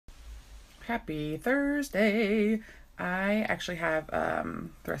Happy Thursday. I actually have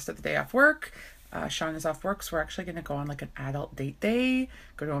the rest of the day off work. Sean is off work, so we're actually going to go on like an adult date day,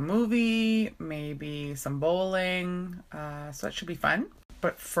 go to a movie, maybe some bowling, so that should be fun.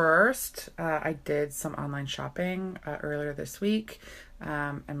 But first, I did some online shopping earlier this week,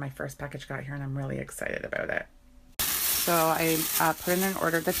 and my first package got here and I'm really excited about it. So I put in an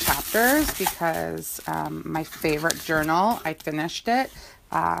order the chapters because my favorite journal, I finished it.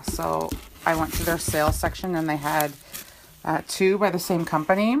 So I went to their sales section and they had two by the same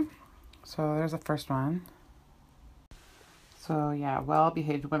company. So there's the first one. So yeah,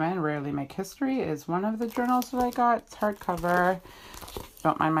 Well-Behaved Women Rarely Make History is one of the journals that I got. It's hardcover.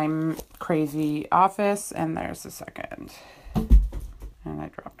 Don't Mind My Crazy Office. And there's the second. And I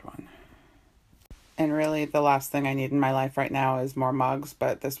dropped one. And really the last thing I need in my life right now is more mugs.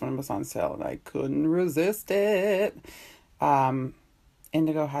 But this one was on sale and I couldn't resist it.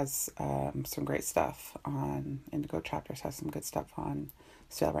 Indigo has some great stuff on, Indigo Chapters has some good stuff on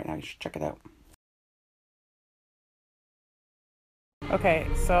sale right now. You should check it out. Okay,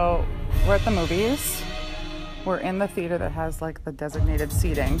 so we're at the movies. We're in the theater that has like the designated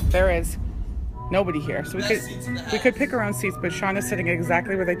seating. There is nobody here, so we could pick our own seats, but Sean is sitting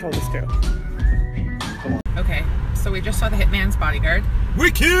exactly where they told us to. Okay, so we just saw The Hitman's Bodyguard.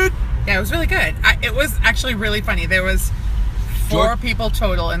 Wicked! Yeah, it was really good. It was actually really funny. There was 4 people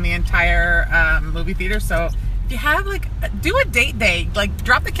total in the entire movie theater. So if you have like, do a date day, like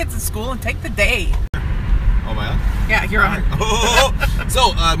drop the kids at school and take the day. Oh, my God? Yeah, you're on.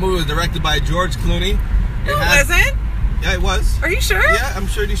 So, movie was directed by George Clooney. It wasn't? Yeah, it was. Are you sure? Yeah, I'm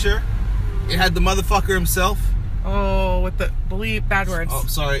pretty sure. It had the motherfucker himself. Oh, with the bad words. Oh,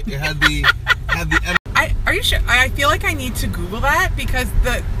 sorry. It had the are you sure? I feel like I need to Google that because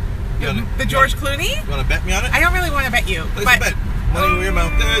the George Clooney? You want to bet me on it? I don't really want to bet you. Let's bet. Money in your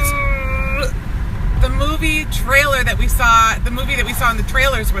mouth. The movie trailer that we saw, in the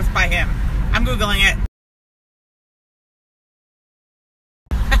trailers was by him. I'm Googling it.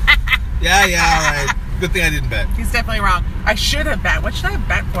 Yeah, all right. Good thing I didn't bet. He's definitely wrong. I should have bet. What should I have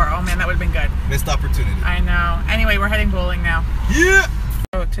bet for? Oh man, that would have been good. Missed opportunity. I know. Anyway, we're heading bowling now. Yeah!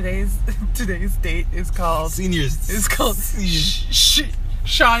 So today's date is called... Seniors. It's called...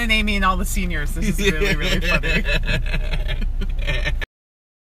 Sean and Amy and all the seniors. This is really, really funny.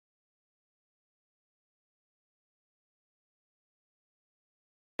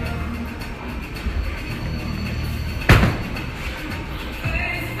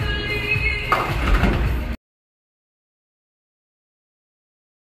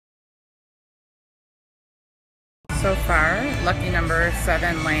 So far, lucky number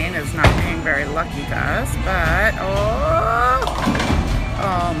 7 lane is not being very lucky to us, but almost.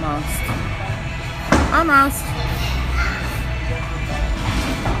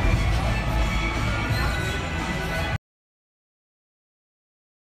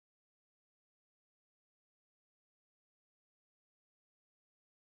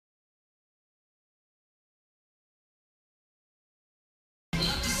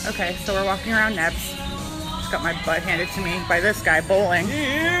 Okay, so we're walking around Neb's. Got my butt handed to me by this guy bowling.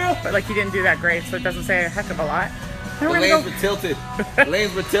 Yeah. But like he didn't do that great, so it doesn't say a heck of a lot. The lanes were tilted.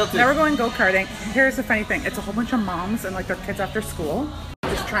 Lanes were tilted. Now we're going go-karting. Here's the funny thing. It's a whole bunch of moms and like their kids after school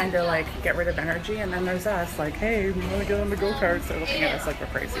just trying to like get rid of energy, and then there's us like, hey, we want to get on the go-karts. They're looking at us like we're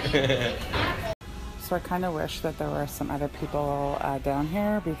crazy. So I kind of wish that there were some other people down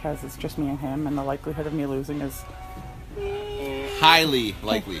here because it's just me and him, and the likelihood of me losing is highly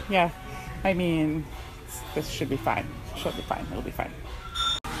likely. Yeah, I mean, this should be fine. It'll be fine.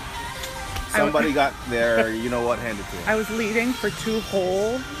 Somebody got their, you know what, handed to him. I was leading for 2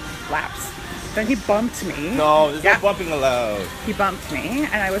 whole laps. Then he bumped me. No, there's no bumping allowed. He bumped me,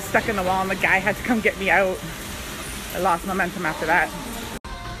 and I was stuck in the wall, and the guy had to come get me out. I lost momentum after that.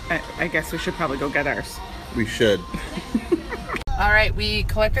 I guess we should probably go get ours. We should. All right, we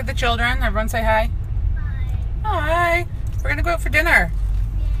collected the children. Everyone say hi. Hi. We're going to go out for dinner.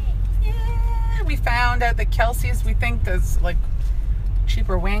 Yeah. We found out that Kelsey's, we think, does like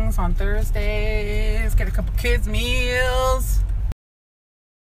cheaper wings on Thursdays. Get a couple kids' meals.